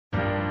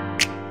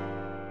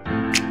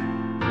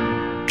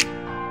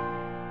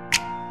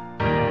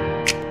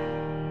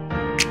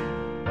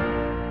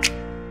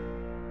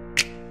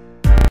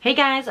Hey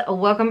guys,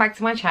 welcome back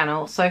to my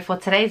channel. So for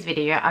today's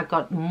video I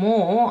got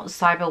more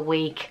Cyber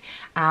Week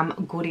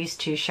goodies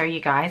to show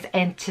you guys,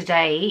 and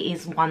today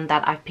is one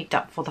that I've picked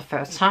up for the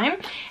first time,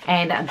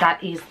 and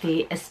that is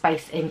the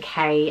SPACENK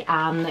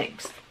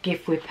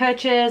gift with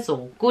purchase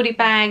or goodie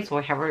bags,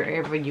 or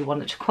however you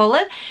wanted to call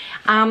it.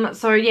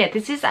 So yeah,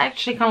 this is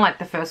actually kind of like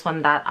the first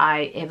one that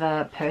I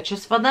ever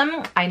purchased for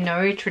them. I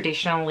know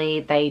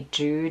traditionally they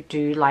do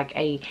like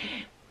a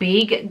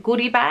big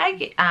goodie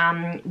bag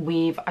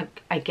with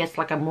I guess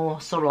like a more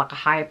sort of like a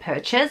higher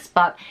purchase,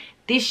 but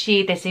this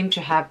year they seem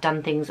to have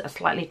done things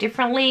slightly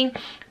differently.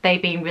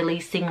 They've been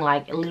releasing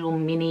like little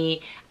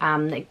mini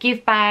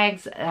gift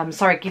bags,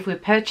 gift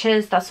with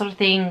purchase, that sort of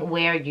thing,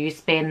 where you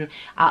spend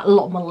a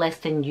lot more less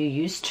than you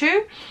used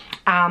to.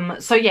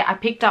 So yeah, I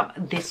picked up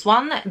this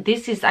one.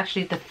 This is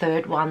actually the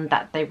third one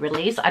that they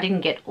released. I didn't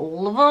get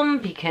all of them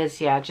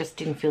because yeah, I just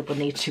didn't feel the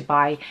need to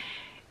buy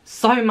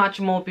so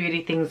much more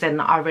beauty things than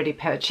I already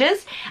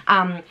purchased.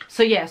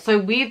 So yeah, so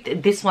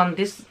with this one,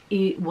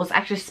 it was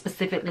actually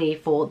specifically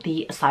for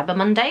the Cyber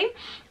Monday.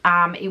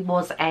 It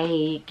was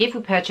a gift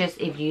with purchase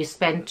if you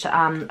spent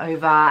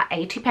over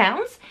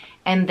 £80,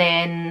 and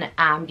then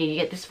you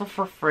get this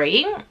for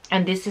free,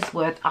 and this is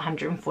worth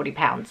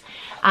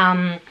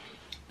 £140.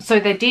 So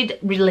they did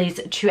release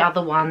two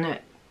other one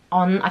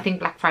on I think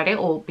Black Friday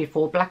or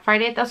before Black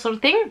Friday, that sort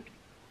of thing.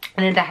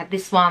 And then they had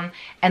this one,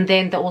 and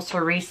then they also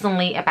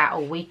recently, about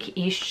a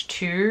week-ish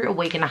to a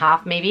week and a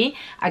half maybe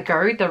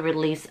ago, they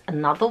released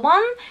another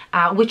one,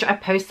 which I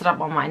posted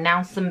up on my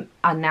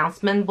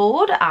announcement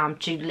board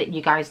to let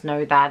you guys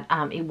know that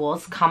it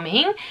was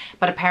coming.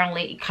 But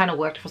apparently it kind of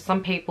worked for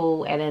some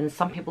people, and then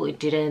some people it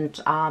didn't.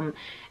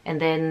 And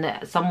then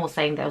some were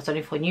saying that it was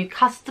only for new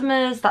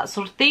customers, that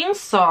sort of thing.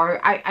 So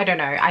I don't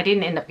know, I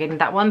didn't end up getting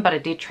that one, but I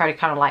did try to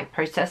kind of like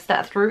process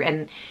that through,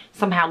 and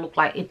somehow looked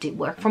like it did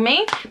work for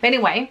me. But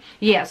anyway,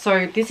 yeah,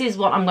 so this is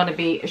what I'm going to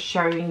be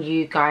showing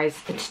you guys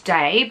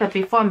today. But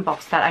before I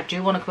unbox that, I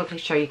do want to quickly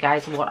show you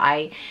guys what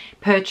I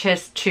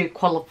purchased to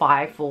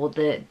qualify for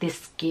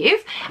this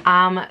gift.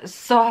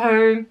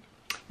 So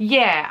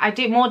yeah, I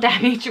did more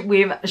damage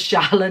with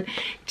Charlotte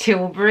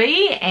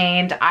Tilbury,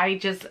 and I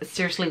just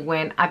seriously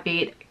went a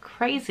bit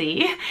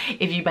crazy,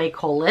 if you may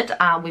call it,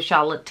 with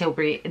Charlotte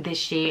Tilbury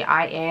this year.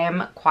 I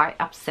am quite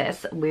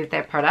obsessed with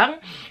their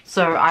product,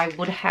 so I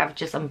would have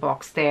just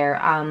unboxed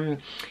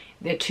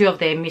the two of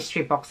their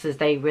mystery boxes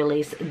they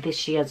released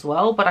this year as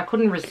well, but I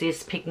couldn't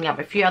resist picking up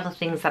a few other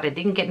things that I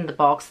didn't get in the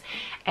box.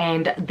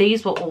 And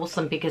these were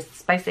awesome because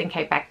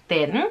SPACENK back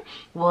then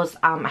was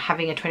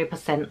having a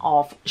 20%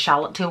 off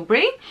Charlotte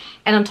Tilbury,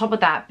 and on top of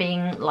that,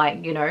 being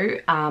like, you know,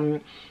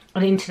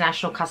 an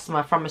international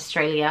customer from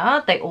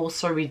Australia, they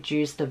also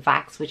reduced the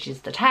VAT, which is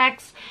the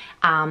tax,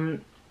 of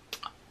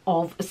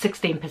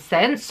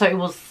 16%. So it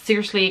was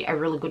seriously a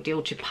really good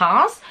deal to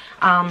pass.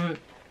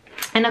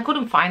 And I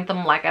couldn't find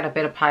them like at a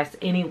better price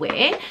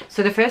anywhere.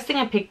 So the first thing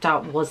I picked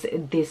up was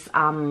this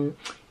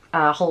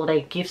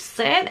holiday gift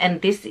set,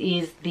 and this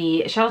is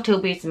the Charlotte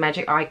Tilbury's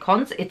Magic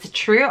Icons. It's a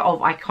trio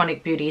of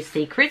iconic beauty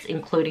secrets,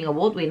 including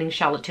award-winning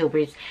Charlotte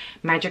Tilbury's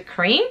Magic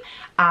Cream.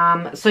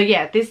 So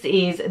yeah, this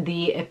is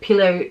the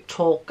Pillow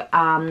Talk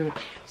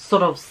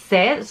sort of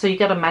set. So you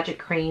got a Magic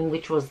Cream,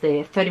 which was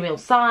the 30ml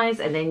size,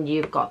 and then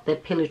you've got the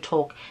Pillow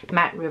Talk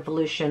Matte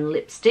Revolution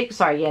lipstick.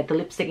 Sorry, yeah, the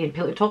lipstick in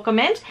Pillow Talk I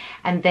meant.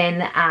 And then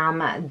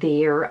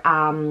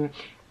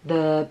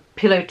the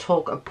Pillow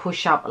Talk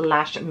Push-Up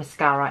Lash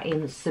Mascara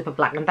in Super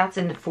Black, and that's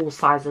in the full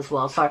size as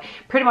well. So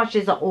pretty much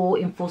these are all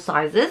in full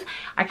sizes.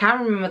 I can't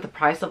remember the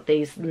price of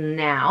these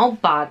now,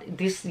 but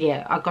this,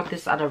 yeah, I got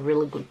this at a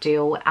really good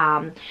deal,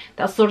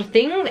 that sort of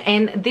thing.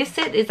 And this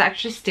set is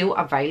actually still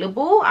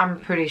available, I'm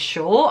pretty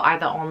sure,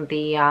 either on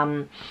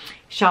the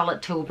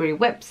Charlotte Tilbury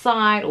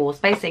website or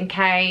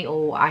SPACENK,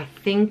 or I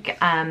think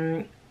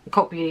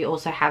Cult Beauty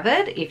also have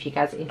it, if you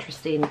guys are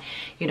interested in,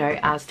 you know,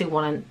 still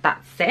wanting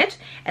that set.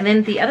 And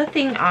then the other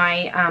thing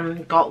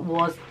I got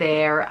was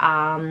their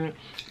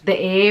the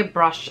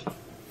Airbrush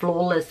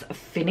Flawless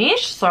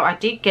Finish. So I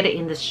did get it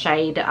in the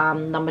shade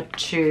number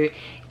 2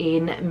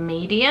 in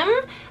medium,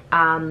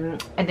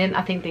 and then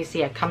I think this,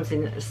 yeah, comes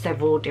in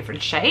several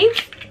different shades,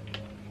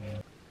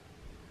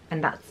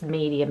 and that's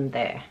medium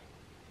there.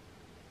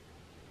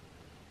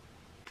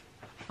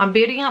 I'm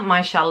building up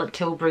my Charlotte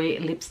Tilbury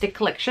lipstick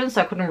collection,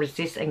 so I couldn't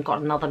resist and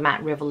got another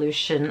Matte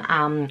Revolution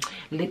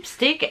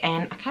lipstick,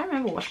 and I can't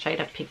remember what shade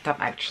I picked up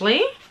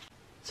actually.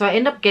 So I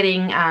end up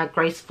getting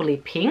Gracefully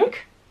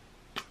Pink,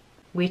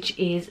 which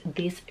is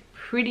this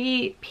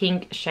pretty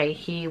pink shade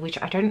here, which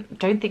I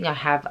don't think I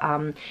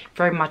have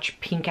very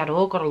much pink at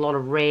all. Got a lot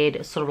of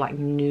red, sort of like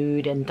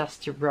nude and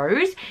dusty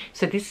rose.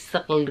 So this is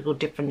like a little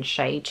different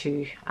shade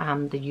to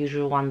the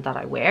usual one that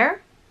I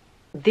wear.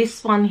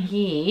 This one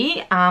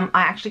here, I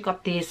actually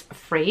got this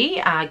free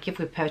gift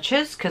with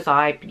purchase because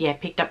I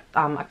picked up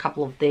a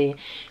couple of the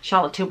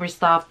Charlotte Tilbury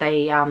stuff.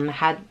 They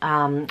had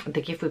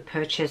the gift with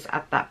purchase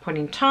at that point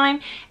in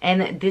time,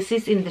 and this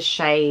is in the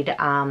shade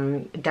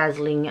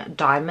Dazzling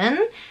Diamond,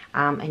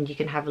 and you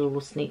can have a little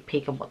sneak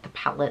peek of what the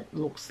palette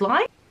looks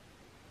like.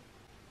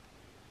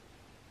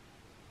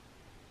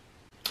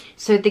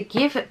 So the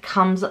gift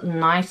comes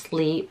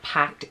nicely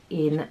packed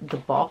in the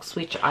box,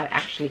 which I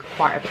actually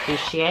quite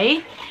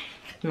appreciate.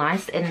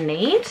 Nice and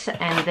neat.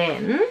 And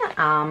then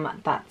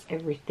that's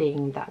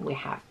everything that we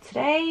have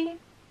today.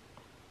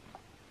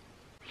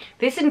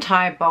 This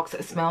entire box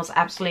smells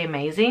absolutely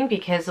amazing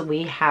because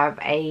we have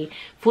a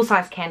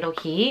full-size candle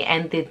here,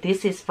 and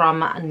this is from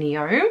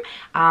Neo.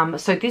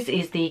 So this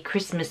is the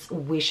Christmas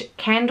wish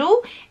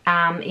candle.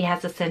 It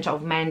has a scent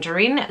of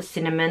mandarin,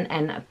 cinnamon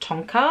and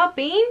tonka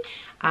bean.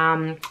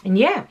 And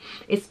yeah,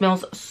 it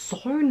smells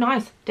so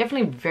nice.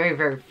 Definitely very,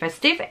 very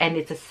festive, and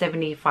it's a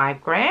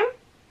 75 gram.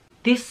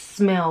 This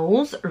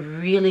smells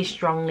really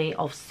strongly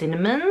of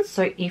cinnamon,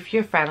 so if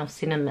you're a fan of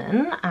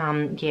cinnamon,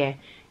 yeah,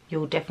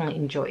 you'll definitely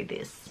enjoy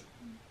this.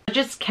 I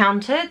just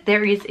counted,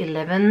 there is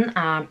 11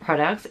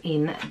 products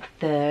in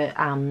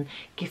the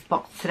gift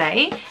box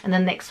today, and the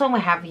next one we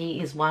have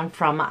here is one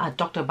from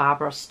Dr.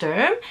 Barbara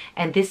Sturm,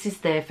 and this is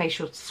the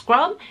facial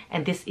scrub,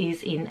 and this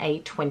is in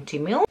a 20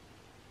 ml.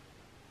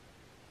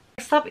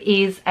 Next up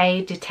is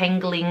a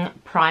detangling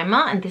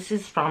primer, and this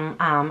is from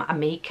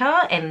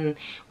Amika, and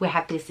we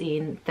have this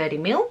in 30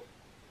 ml.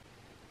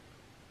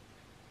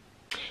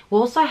 We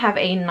also have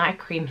a night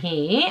cream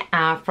here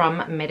from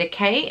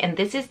Medicaid, and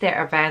this is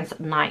their Advanced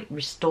Night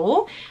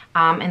Restore.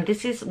 And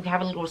this is, we have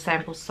a little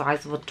sample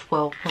size of a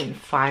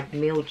 12.5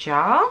 ml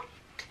jar.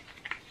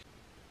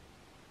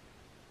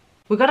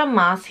 We got a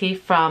mask here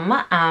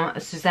from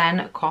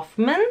Suzanne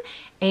Kaufman,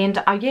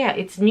 and yeah,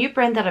 it's a new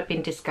brand that I've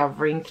been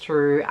discovering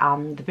through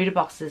the beauty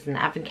boxes and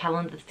advent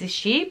calendars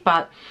this year,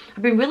 but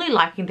I've been really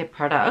liking their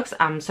products.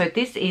 So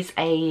this is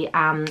a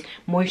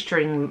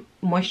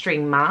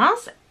moisturizing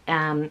mask.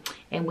 And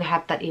we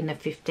have that in a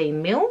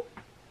 15 ml.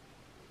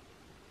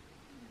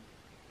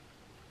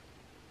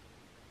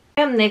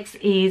 Next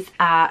is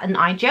an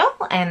eye gel,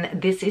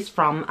 and this is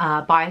from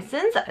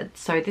SPACENK.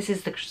 So this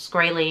is the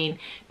Squalene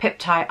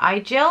Peptide Eye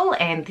Gel,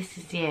 and this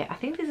is, yeah, I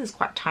think this is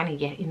quite tiny,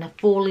 yeah, in a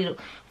 4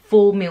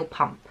 ml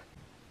pump.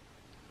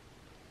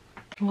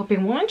 I've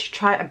been wanting to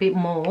try a bit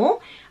more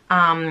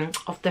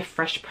of the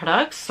fresh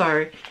products,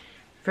 so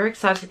very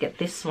excited to get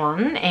this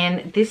one.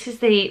 And this is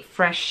the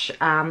Fresh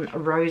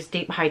Rose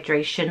Deep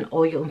Hydration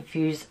Oil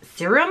Infused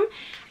Serum.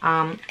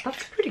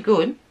 That's pretty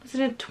good. It's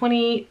in a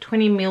 20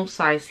 ml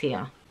size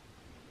here.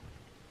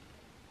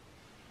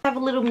 I have a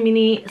little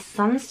mini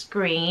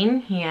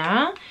sunscreen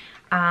here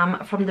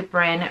from the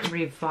brand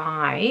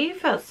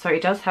Revive. So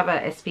it does have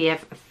a SPF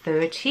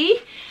 30,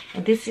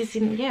 and this is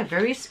in, yeah,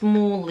 very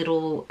small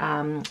little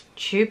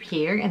tube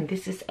here, and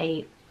this is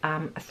a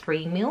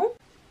 3 ml.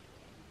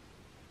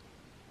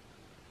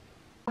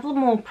 Couple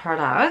more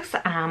products,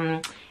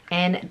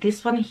 and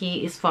this one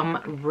here is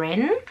from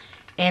Ren,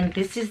 and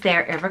this is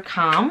their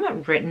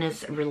Evercalm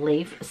Redness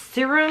Relief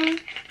Serum.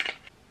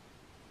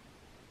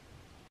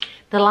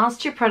 The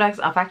last two products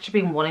I've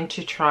actually been wanting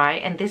to try,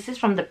 and this is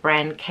from the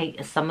brand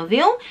Kate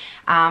Somerville,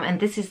 and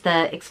this is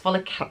the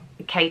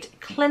Exfoliate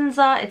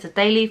Cleanser. It's a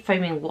daily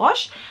foaming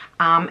wash,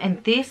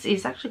 and this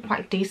is actually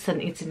quite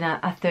decent. It's in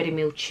a 30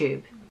 ml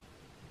tube.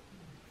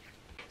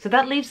 So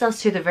that leaves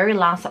us to the very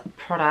last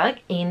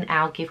product in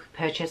our gift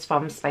purchase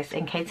from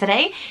SPACENK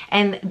today,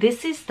 and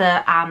this is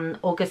the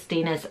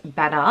Augustina's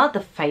Batter,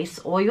 the face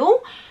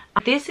oil.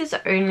 This is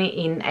only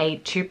in a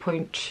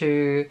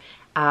 2.2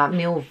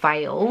 ml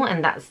vial,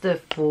 and that's the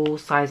full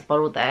size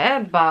bottle there,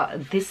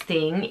 but this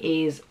thing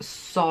is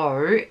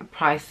so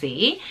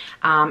pricey,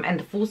 and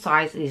the full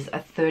size is a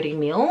 30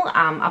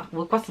 ml.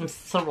 We've got some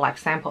sort of like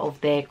sample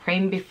of their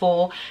cream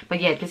before, but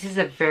yeah, this is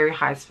a very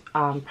high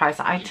price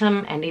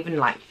item, and even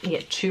like, yeah,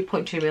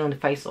 2.2 ml in the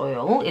face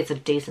oil, it's a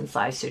decent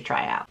size to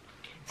try out.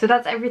 So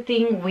that's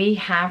everything we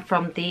have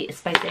from the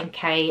SPACENK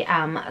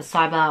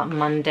Cyber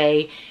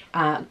Monday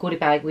goodie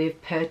bag we've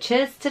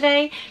purchased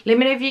today. Let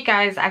me know if you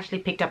guys actually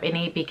picked up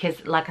any,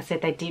 because like I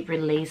said, they did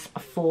release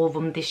 4 of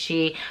them this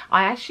year.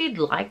 I actually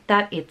like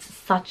that it's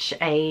such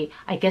a,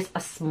 I guess, a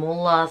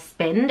smaller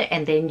spend,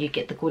 and then you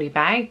get the goodie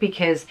bag,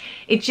 because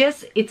it's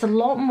a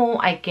lot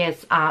more, I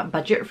guess,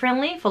 budget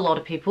friendly for a lot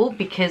of people,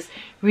 because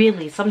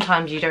really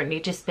sometimes you don't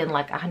need to spend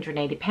like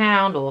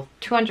 £180 or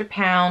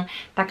 £200,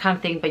 that kind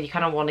of thing, but you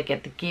kind of want to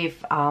get the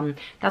gift,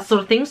 that sort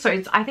of thing. So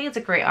I think it's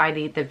a great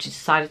idea. They've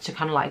decided to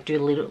kind of like do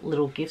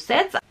little gift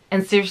sets.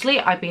 And seriously,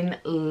 I've been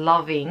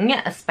loving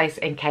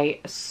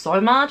SPACENK so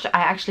much.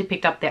 I actually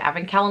picked up their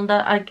advent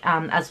calendar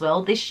as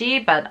well this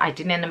year, but I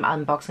didn't end up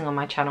unboxing on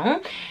my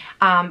channel.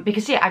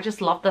 Because yeah, I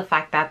just love the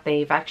fact that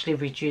they've actually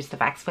reduced the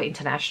VAT for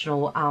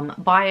international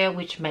buyer,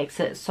 which makes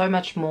it so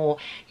much more,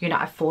 you know,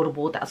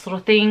 affordable, that sort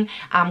of thing.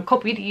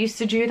 Copy used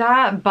to do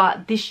that,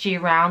 but this year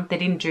round they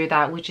didn't do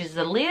that, which is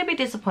a little bit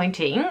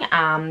disappointing,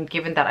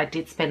 given that I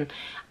did spend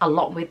a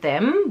lot with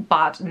them.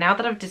 But now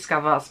that I've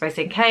discovered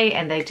SPACENK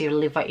and they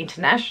deliver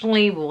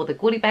internationally with all the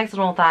goodie bags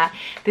and all that,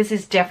 this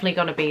is definitely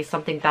going to be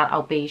something that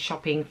I'll be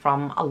shopping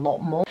from a lot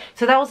more.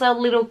 So that was a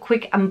little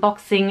quick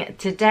unboxing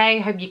today.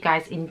 Hope you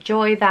guys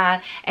enjoy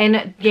that,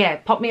 and yeah,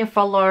 pop me a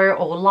follow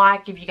or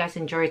like if you guys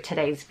enjoyed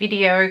today's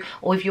video,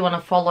 or if you want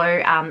to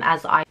follow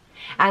as I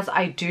as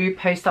I do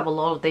post up a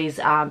lot of these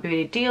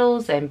beauty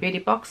deals and beauty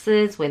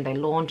boxes when they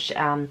launch,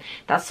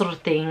 that sort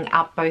of thing,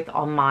 up both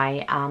on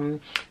my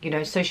you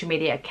know, social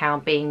media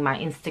account, being my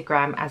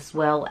Instagram, as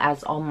well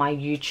as on my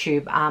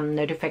YouTube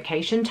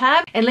notification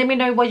tab. And let me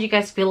know what you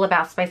guys feel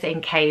about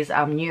SPACENK's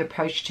new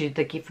approach to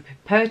the gift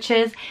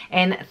purchase.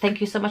 And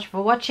thank you so much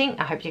for watching.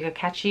 I hope you can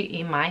catch you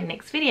in my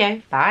next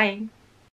video. Bye.